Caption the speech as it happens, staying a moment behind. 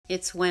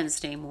It's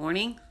Wednesday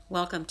morning.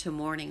 Welcome to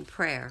morning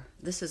prayer.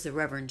 This is the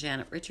Reverend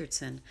Janet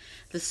Richardson.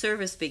 The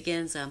service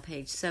begins on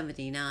page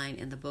 79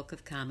 in the Book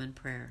of Common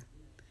Prayer.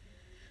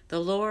 The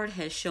Lord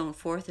has shown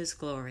forth his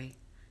glory.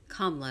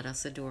 Come, let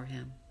us adore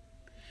him.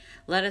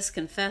 Let us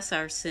confess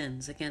our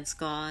sins against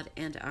God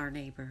and our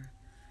neighbor.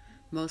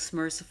 Most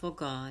merciful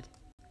God,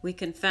 we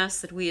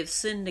confess that we have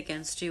sinned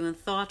against you in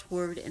thought,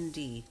 word, and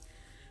deed,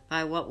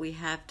 by what we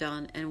have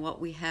done and what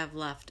we have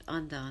left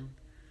undone.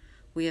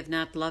 We have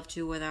not loved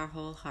you with our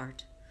whole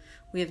heart.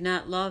 We have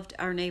not loved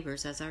our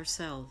neighbors as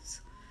ourselves.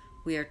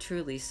 We are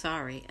truly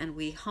sorry, and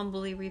we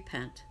humbly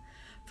repent.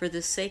 For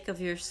the sake of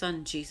your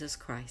Son, Jesus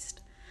Christ,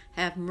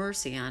 have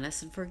mercy on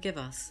us and forgive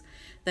us,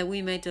 that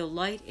we may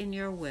delight in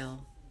your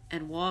will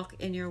and walk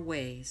in your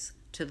ways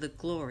to the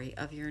glory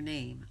of your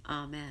name.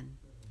 Amen.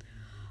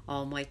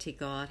 Almighty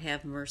God,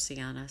 have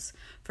mercy on us.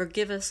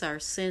 Forgive us our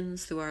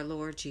sins through our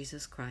Lord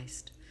Jesus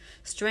Christ.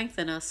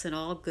 Strengthen us in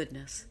all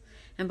goodness,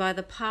 and by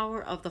the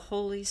power of the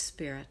Holy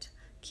Spirit,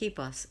 keep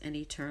us in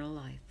eternal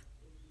life.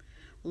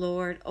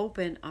 Lord,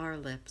 open our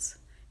lips,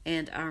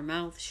 and our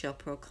mouth shall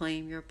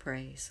proclaim your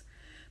praise.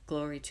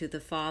 Glory to the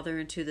Father,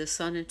 and to the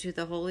Son, and to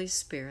the Holy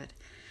Spirit,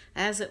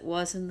 as it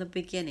was in the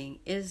beginning,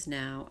 is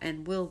now,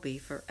 and will be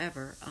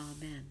forever.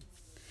 Amen.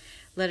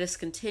 Let us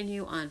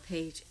continue on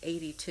page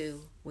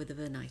 82 with the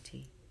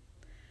Venite.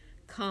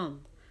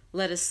 Come,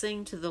 let us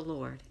sing to the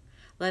Lord.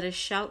 Let us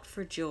shout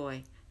for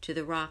joy to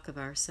the rock of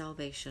our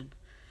salvation.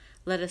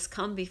 Let us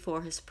come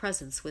before his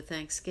presence with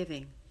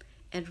thanksgiving,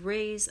 and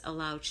raise a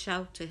loud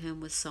shout to him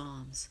with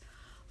psalms.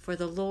 For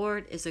the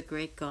Lord is a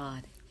great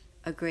God,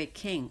 a great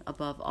King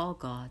above all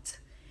gods.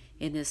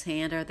 In his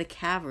hand are the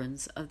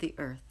caverns of the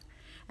earth,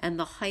 and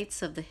the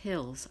heights of the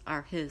hills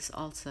are his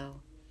also.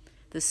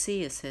 The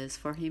sea is his,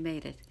 for he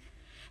made it,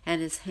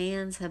 and his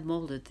hands have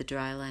molded the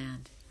dry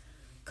land.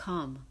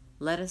 Come,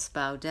 let us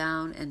bow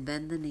down and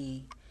bend the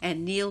knee,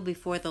 and kneel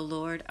before the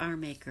Lord our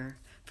Maker,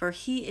 for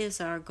he is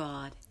our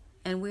God,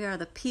 and we are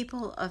the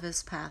people of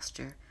his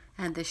pasture,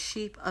 and the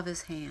sheep of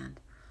his hand.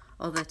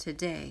 Oh, that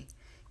today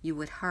you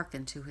would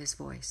hearken to his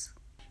voice.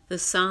 The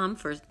psalm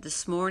for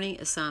this morning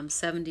is Psalm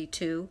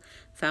 72,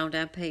 found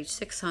on page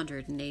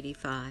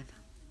 685.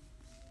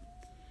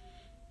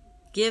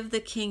 Give the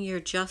king your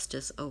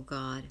justice, O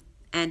God,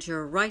 and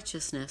your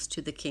righteousness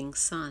to the king's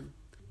son,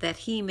 that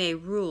he may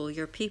rule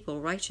your people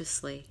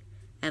righteously,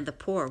 and the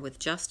poor with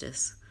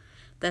justice,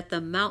 that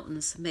the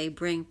mountains may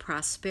bring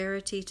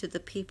prosperity to the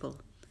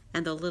people,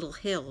 and the little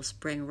hills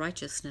bring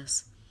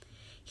righteousness.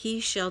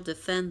 He shall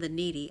defend the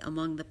needy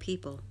among the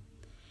people.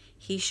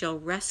 He shall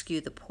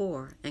rescue the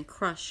poor and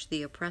crush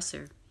the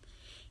oppressor.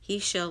 He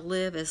shall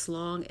live as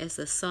long as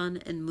the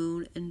sun and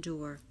moon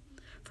endure,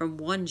 from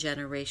one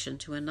generation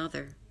to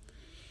another.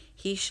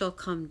 He shall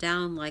come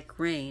down like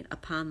rain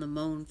upon the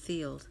mown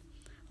field,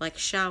 like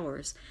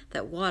showers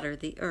that water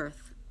the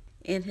earth.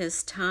 In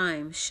his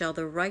time shall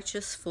the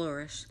righteous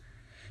flourish.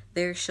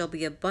 There shall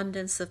be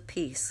abundance of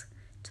peace,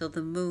 till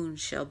the moon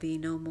shall be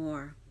no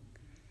more.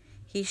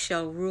 He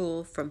shall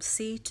rule from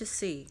sea to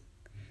sea,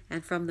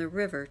 and from the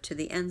river to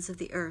the ends of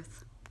the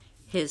earth.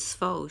 His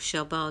foes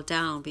shall bow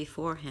down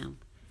before him,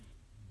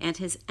 and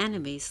his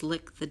enemies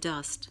lick the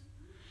dust.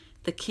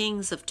 The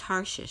kings of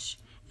Tarshish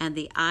and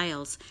the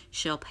isles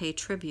shall pay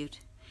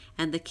tribute,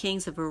 and the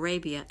kings of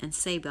Arabia and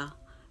Seba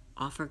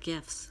offer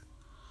gifts.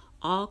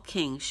 All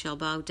kings shall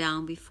bow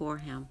down before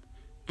him,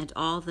 and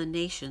all the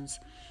nations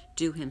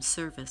do him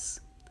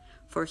service.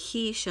 For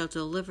he shall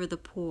deliver the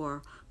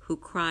poor who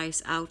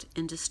cries out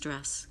in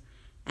distress,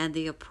 and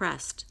the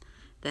oppressed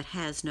that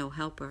has no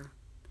helper.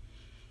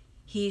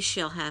 He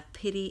shall have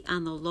pity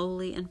on the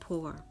lowly and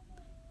poor.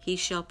 He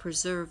shall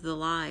preserve the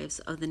lives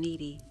of the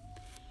needy.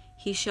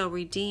 He shall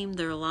redeem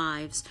their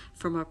lives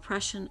from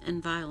oppression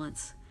and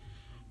violence,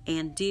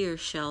 and dear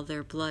shall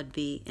their blood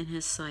be in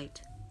his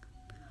sight.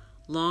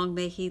 Long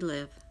may he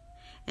live,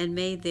 and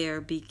may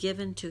there be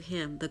given to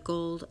him the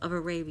gold of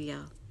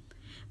Arabia.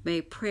 May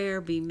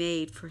prayer be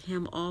made for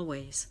him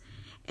always,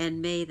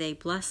 and may they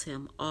bless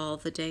him all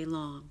the day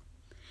long.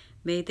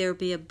 May there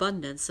be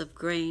abundance of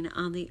grain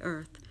on the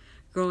earth,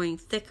 growing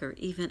thicker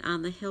even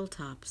on the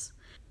hilltops.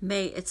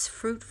 May its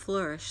fruit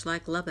flourish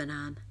like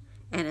Lebanon,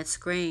 and its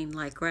grain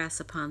like grass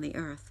upon the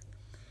earth.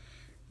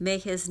 May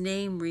his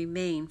name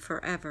remain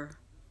forever,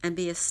 and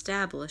be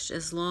established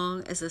as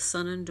long as the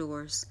sun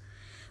endures.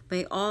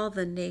 May all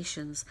the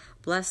nations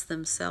bless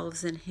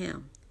themselves in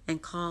him,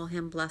 and call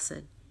him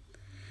blessed.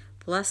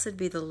 Blessed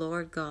be the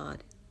Lord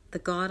God, the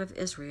God of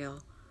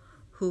Israel,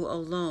 who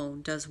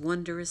alone does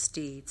wondrous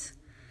deeds,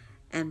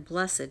 and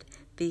blessed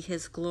be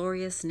his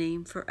glorious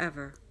name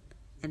forever,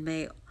 and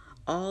may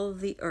all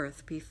the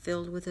earth be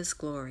filled with his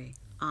glory.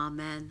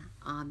 Amen.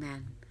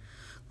 Amen.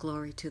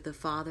 Glory to the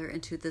Father,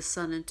 and to the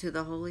Son, and to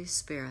the Holy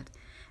Spirit,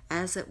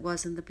 as it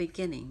was in the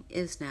beginning,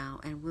 is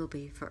now, and will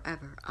be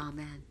forever.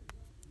 Amen.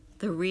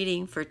 The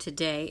reading for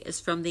today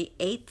is from the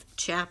 8th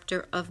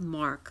chapter of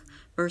Mark,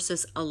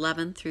 verses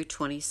 11 through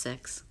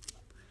 26.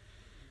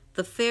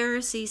 The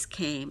Pharisees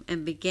came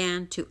and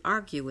began to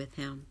argue with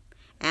him,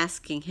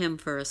 asking him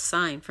for a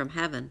sign from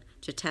heaven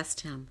to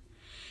test him.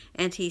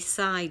 And he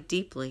sighed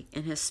deeply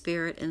in his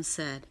spirit and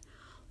said,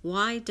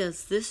 "Why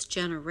does this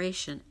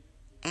generation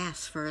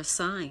ask for a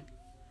sign?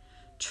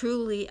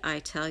 Truly I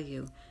tell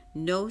you,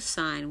 no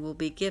sign will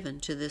be given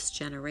to this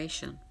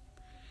generation."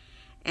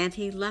 And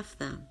he left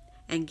them,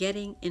 and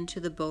getting into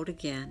the boat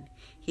again,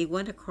 he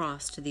went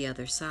across to the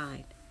other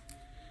side.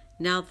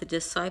 Now the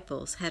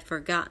disciples had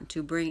forgotten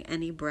to bring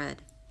any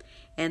bread,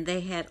 and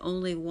they had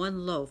only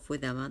one loaf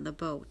with them on the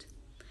boat.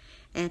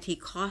 And he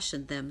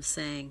cautioned them,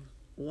 saying,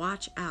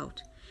 "Watch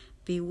out,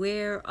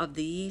 beware of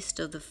the yeast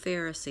of the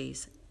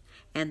Pharisees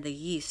and the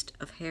yeast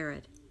of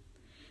Herod."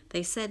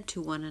 They said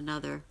to one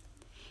another,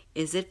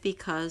 "Is it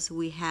because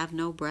we have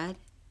no bread?"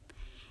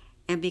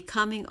 And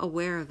becoming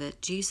aware of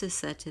it, Jesus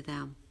said to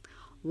them,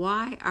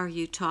 "Why are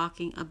you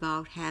talking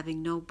about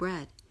having no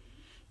bread?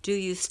 Do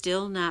you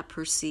still not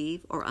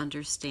perceive or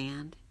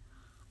understand?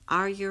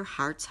 Are your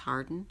hearts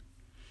hardened?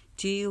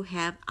 Do you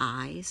have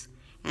eyes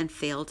and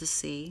fail to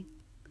see?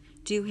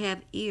 Do you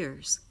have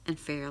ears and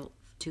fail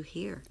to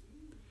hear?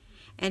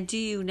 And do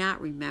you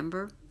not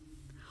remember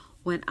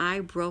when I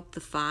broke the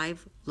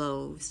 5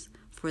 loaves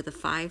for the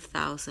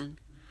 5,000,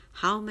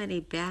 how many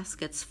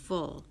baskets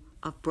full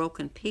of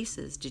broken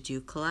pieces did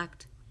you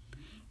collect?"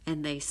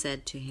 And they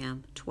said to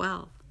him,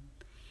 12.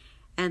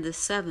 "And the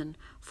 7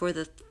 for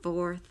the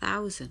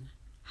 4,000,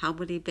 how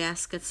many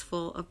baskets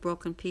full of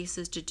broken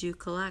pieces did you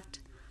collect?"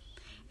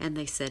 And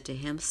they said to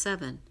him,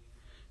 7.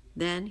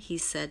 Then he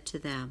said to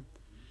them,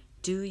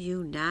 "Do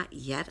you not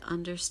yet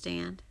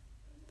understand?"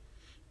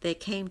 They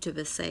came to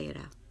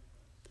Bethsaida.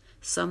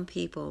 Some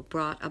people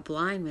brought a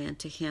blind man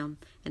to him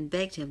and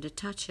begged him to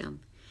touch him.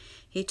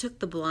 He took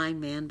the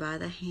blind man by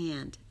the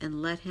hand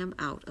and led him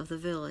out of the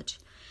village.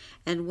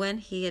 And when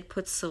he had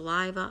put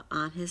saliva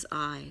on his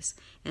eyes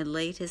and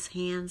laid his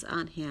hands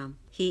on him,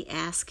 he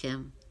asked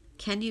him,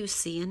 "Can you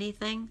see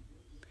anything?"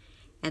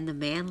 And the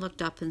man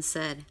looked up and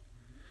said,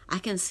 "I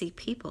can see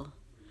people,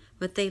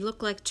 but they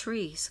look like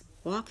trees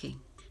walking."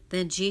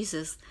 Then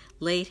Jesus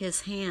laid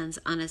his hands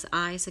on his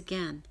eyes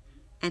again,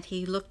 and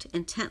he looked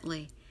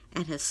intently,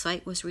 and his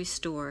sight was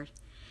restored,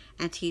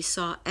 and he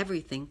saw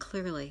everything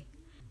clearly.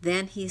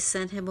 Then he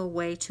sent him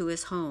away to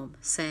his home,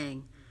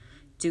 saying,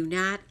 "Do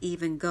not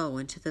even go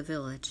into the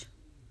village."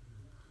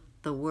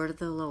 The word of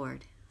the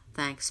Lord.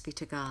 Thanks be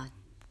to God.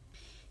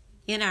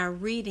 In our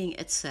reading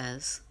it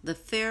says, the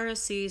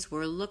Pharisees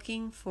were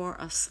looking for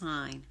a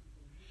sign,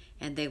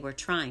 and they were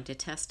trying to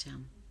test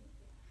him.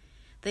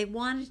 They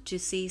wanted to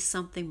see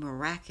something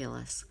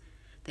miraculous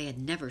they had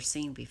never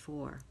seen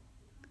before.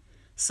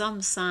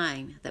 Some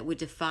sign that would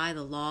defy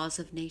the laws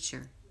of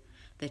nature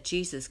that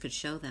Jesus could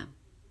show them.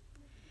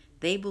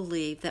 They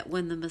believed that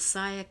when the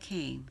Messiah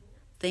came,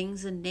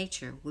 things in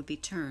nature would be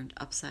turned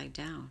upside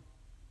down.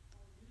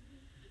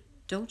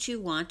 Don't you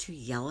want to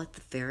yell at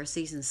the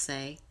Pharisees and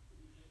say,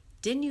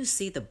 "Didn't you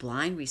see the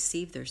blind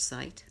receive their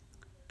sight,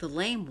 the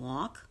lame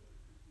walk,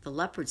 the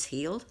leopards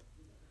healed,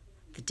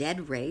 the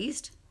dead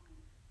raised?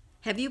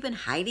 Have you been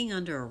hiding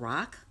under a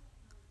rock?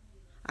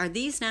 Are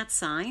these not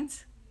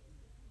signs?"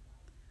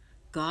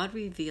 God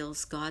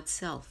reveals God's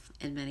self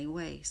in many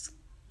ways.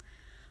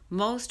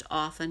 Most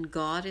often,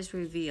 God is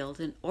revealed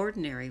in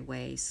ordinary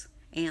ways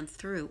and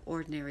through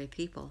ordinary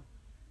people.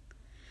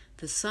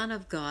 The Son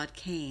of God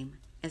came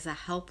as a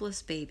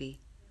helpless baby,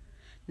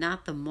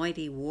 not the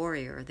mighty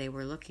warrior they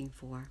were looking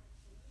for.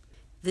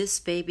 This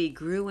baby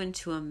grew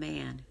into a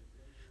man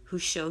who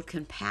showed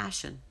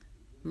compassion,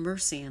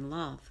 mercy, and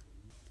love.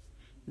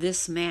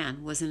 This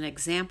man was an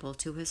example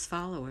to his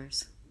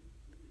followers.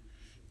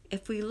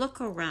 If we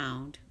look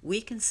around,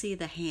 we can see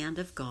the hand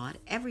of God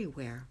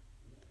everywhere.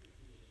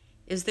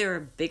 Is there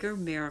a bigger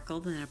miracle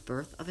than the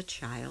birth of a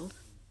child?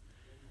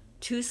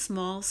 2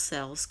 small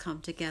cells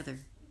come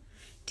together,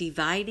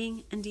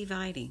 dividing and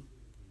dividing.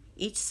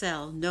 Each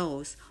cell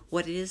knows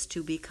what it is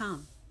to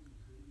become.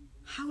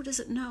 How does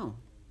it know?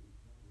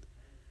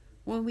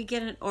 When we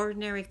get an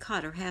ordinary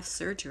cut or have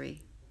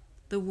surgery,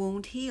 the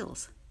wound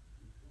heals.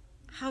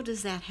 How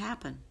does that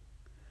happen?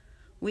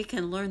 We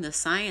can learn the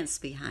science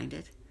behind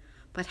it,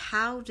 but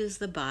how does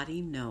the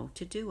body know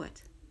to do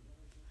it?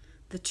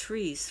 The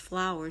trees,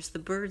 flowers, the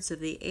birds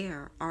of the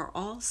air are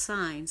all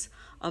signs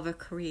of a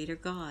creator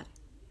God.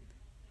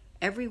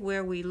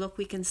 Everywhere we look,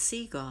 we can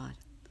see God.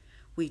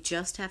 We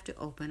just have to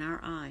open our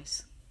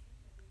eyes.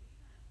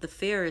 The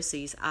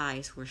Pharisees'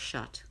 eyes were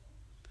shut.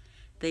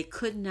 They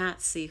could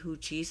not see who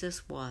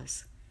Jesus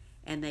was,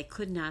 and they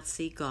could not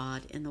see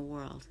God in the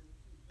world.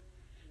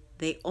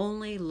 They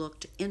only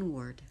looked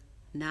inward,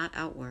 not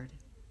outward.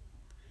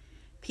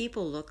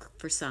 People look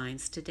for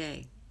signs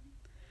today.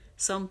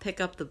 Some pick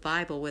up the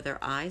Bible with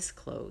their eyes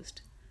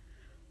closed,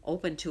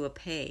 open to a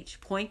page,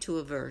 point to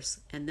a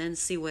verse, and then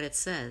see what it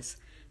says,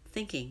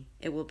 thinking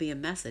it will be a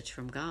message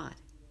from God.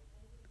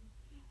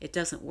 It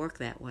doesn't work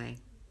that way.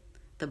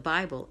 The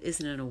Bible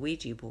isn't a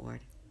Ouija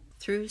board.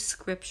 Through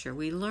Scripture,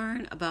 we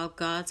learn about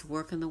God's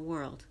work in the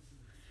world.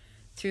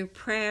 Through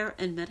prayer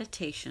and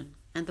meditation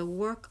and the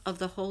work of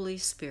the Holy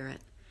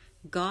Spirit,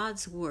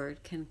 God's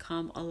Word can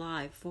come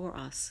alive for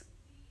us.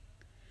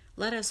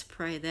 Let us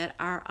pray that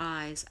our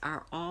eyes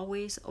are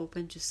always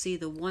open to see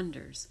the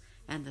wonders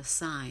and the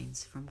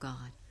signs from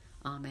God.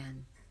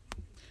 Amen.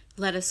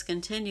 Let us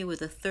continue with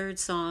the third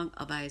song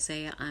of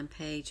Isaiah on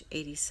page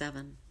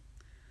 87.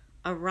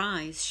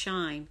 Arise,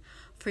 shine,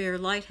 for your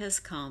light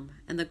has come,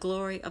 and the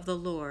glory of the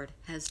Lord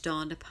has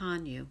dawned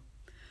upon you.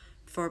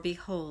 For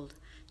behold,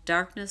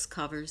 darkness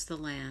covers the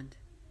land.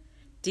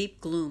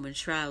 Deep gloom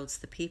enshrouds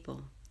the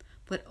people.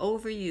 But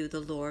over you the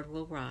Lord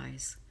will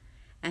rise,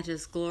 and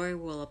his glory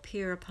will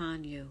appear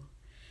upon you.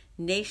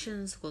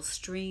 Nations will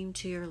stream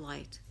to your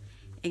light,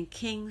 and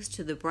kings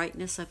to the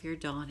brightness of your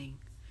dawning.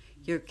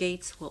 Your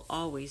gates will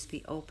always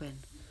be open.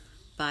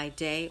 By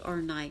day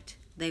or night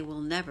they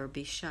will never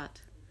be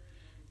shut.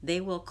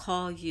 They will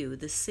call you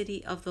the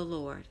city of the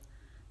Lord,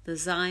 the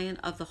Zion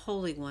of the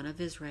Holy One of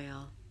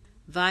Israel.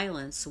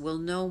 Violence will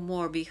no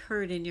more be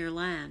heard in your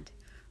land,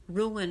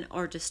 ruin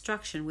or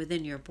destruction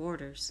within your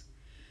borders.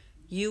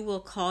 You will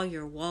call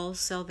your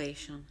walls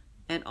salvation,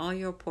 and all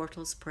your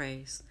portals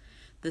praise.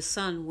 The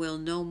sun will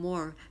no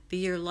more be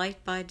your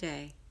light by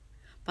day.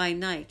 By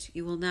night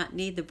you will not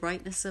need the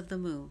brightness of the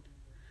moon.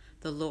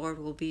 The Lord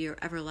will be your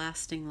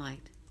everlasting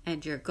light,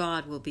 and your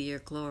God will be your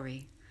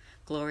glory.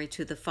 Glory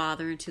to the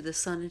Father, and to the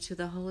Son, and to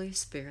the Holy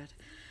Spirit,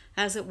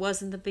 as it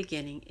was in the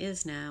beginning,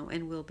 is now,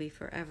 and will be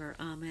forever.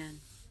 Amen.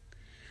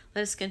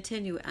 Let us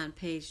continue on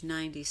page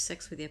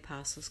 96 with the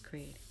Apostles'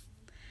 Creed.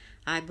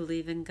 I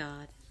believe in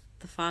God,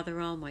 the Father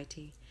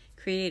Almighty,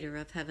 creator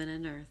of heaven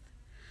and earth.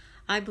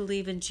 I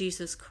believe in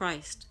Jesus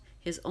Christ,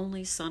 his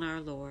only Son, our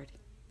Lord.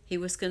 He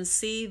was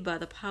conceived by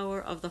the power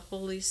of the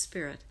Holy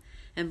Spirit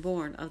and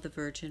born of the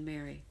Virgin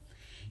Mary.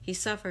 He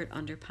suffered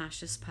under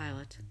Pontius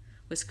Pilate,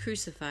 was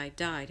crucified,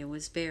 died, and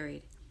was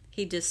buried.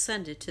 He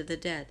descended to the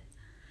dead.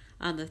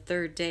 On the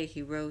third day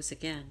he rose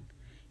again.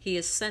 He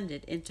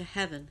ascended into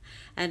heaven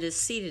and is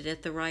seated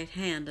at the right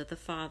hand of the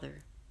Father.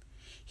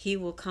 He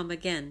will come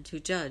again to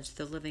judge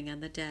the living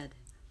and the dead.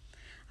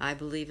 I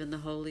believe in the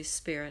Holy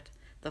Spirit,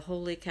 the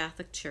Holy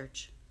Catholic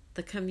Church,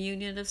 the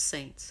communion of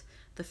saints,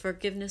 the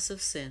forgiveness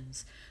of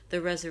sins,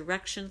 the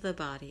resurrection of the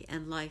body,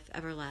 and life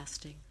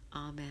everlasting.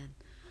 Amen.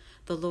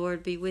 The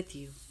Lord be with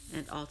you,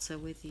 and also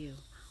with you.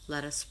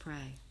 Let us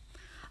pray.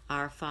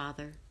 Our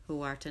Father,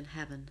 who art in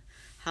heaven,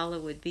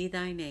 hallowed be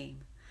thy name.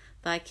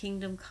 Thy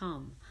kingdom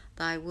come,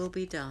 thy will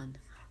be done,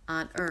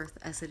 on earth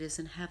as it is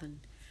in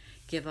heaven.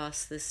 Give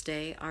us this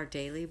day our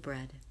daily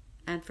bread,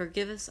 and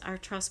forgive us our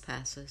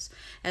trespasses,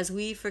 as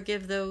we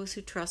forgive those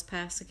who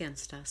trespass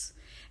against us.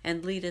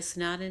 And lead us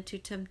not into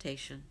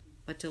temptation,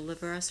 but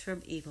deliver us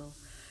from evil.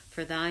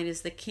 For thine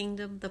is the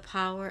kingdom, the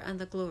power, and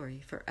the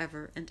glory,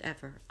 forever and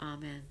ever.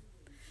 Amen.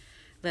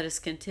 Let us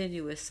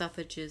continue with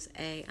suffrages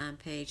A on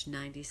page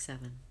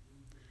 97.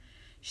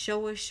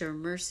 Show us your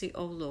mercy,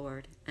 O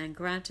Lord, and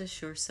grant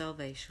us your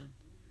salvation.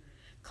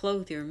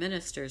 Clothe your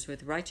ministers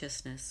with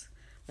righteousness.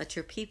 Let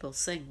your people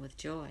sing with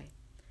joy.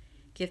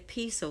 Give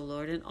peace, O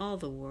Lord, in all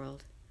the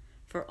world,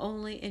 for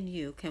only in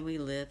you can we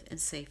live in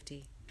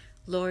safety.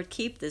 Lord,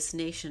 keep this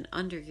nation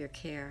under your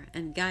care,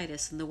 and guide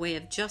us in the way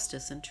of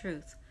justice and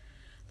truth.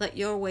 Let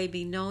your way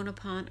be known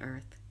upon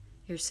earth,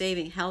 your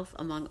saving health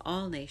among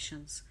all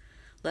nations.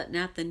 Let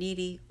not the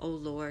needy, O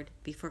Lord,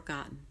 be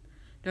forgotten,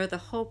 nor the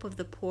hope of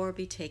the poor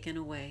be taken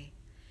away.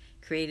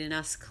 Create in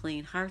us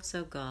clean hearts,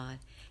 O God,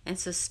 and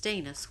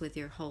sustain us with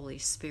your Holy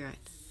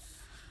Spirit.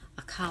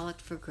 A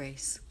collect for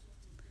grace.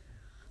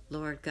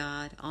 Lord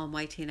God,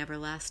 almighty and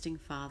everlasting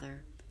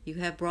Father, you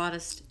have brought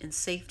us in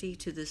safety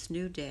to this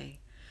new day.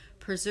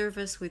 Preserve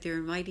us with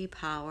your mighty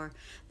power,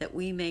 that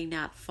we may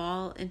not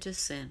fall into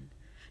sin,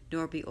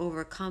 nor be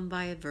overcome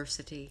by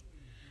adversity,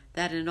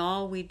 that in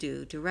all we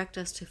do direct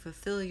us to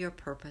fulfill your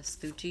purpose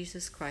through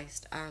Jesus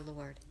Christ our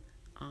Lord.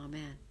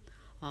 Amen.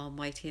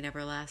 Almighty and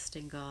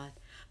everlasting God,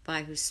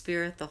 by whose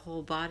Spirit the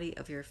whole body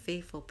of your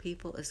faithful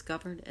people is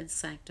governed and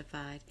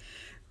sanctified,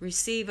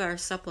 receive our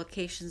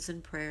supplications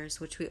and prayers,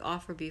 which we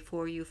offer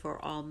before you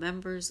for all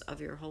members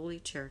of your holy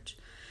church,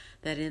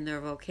 that in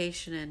their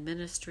vocation and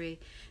ministry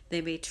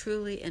they may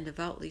truly and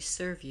devoutly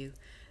serve you,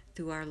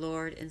 through our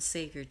Lord and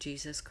Savior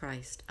Jesus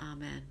Christ.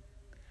 Amen.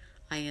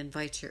 I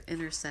invite your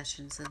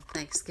intercessions and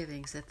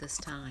thanksgivings at this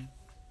time.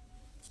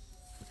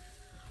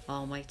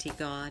 Almighty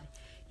God,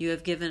 you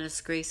have given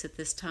us grace at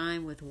this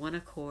time with one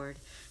accord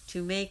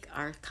to make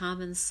our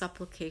common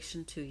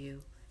supplication to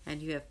you,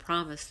 and you have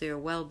promised through your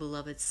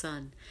well-beloved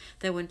Son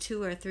that when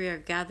 2 or 3 are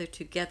gathered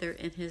together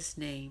in his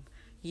name,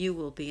 you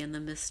will be in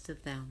the midst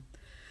of them.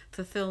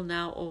 Fulfill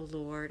now, O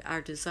Lord,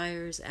 our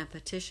desires and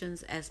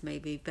petitions as may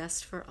be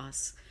best for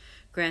us,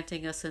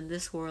 granting us in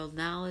this world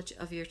knowledge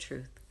of your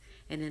truth,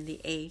 and in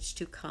the age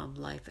to come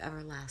life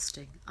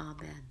everlasting.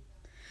 Amen.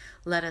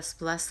 Let us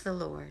bless the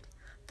Lord.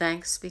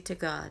 Thanks be to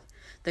God.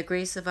 The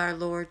grace of our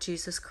Lord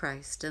Jesus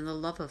Christ, and the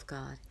love of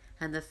God,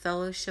 and the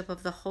fellowship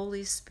of the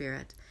Holy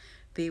Spirit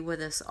be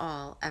with us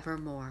all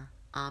evermore.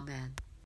 Amen.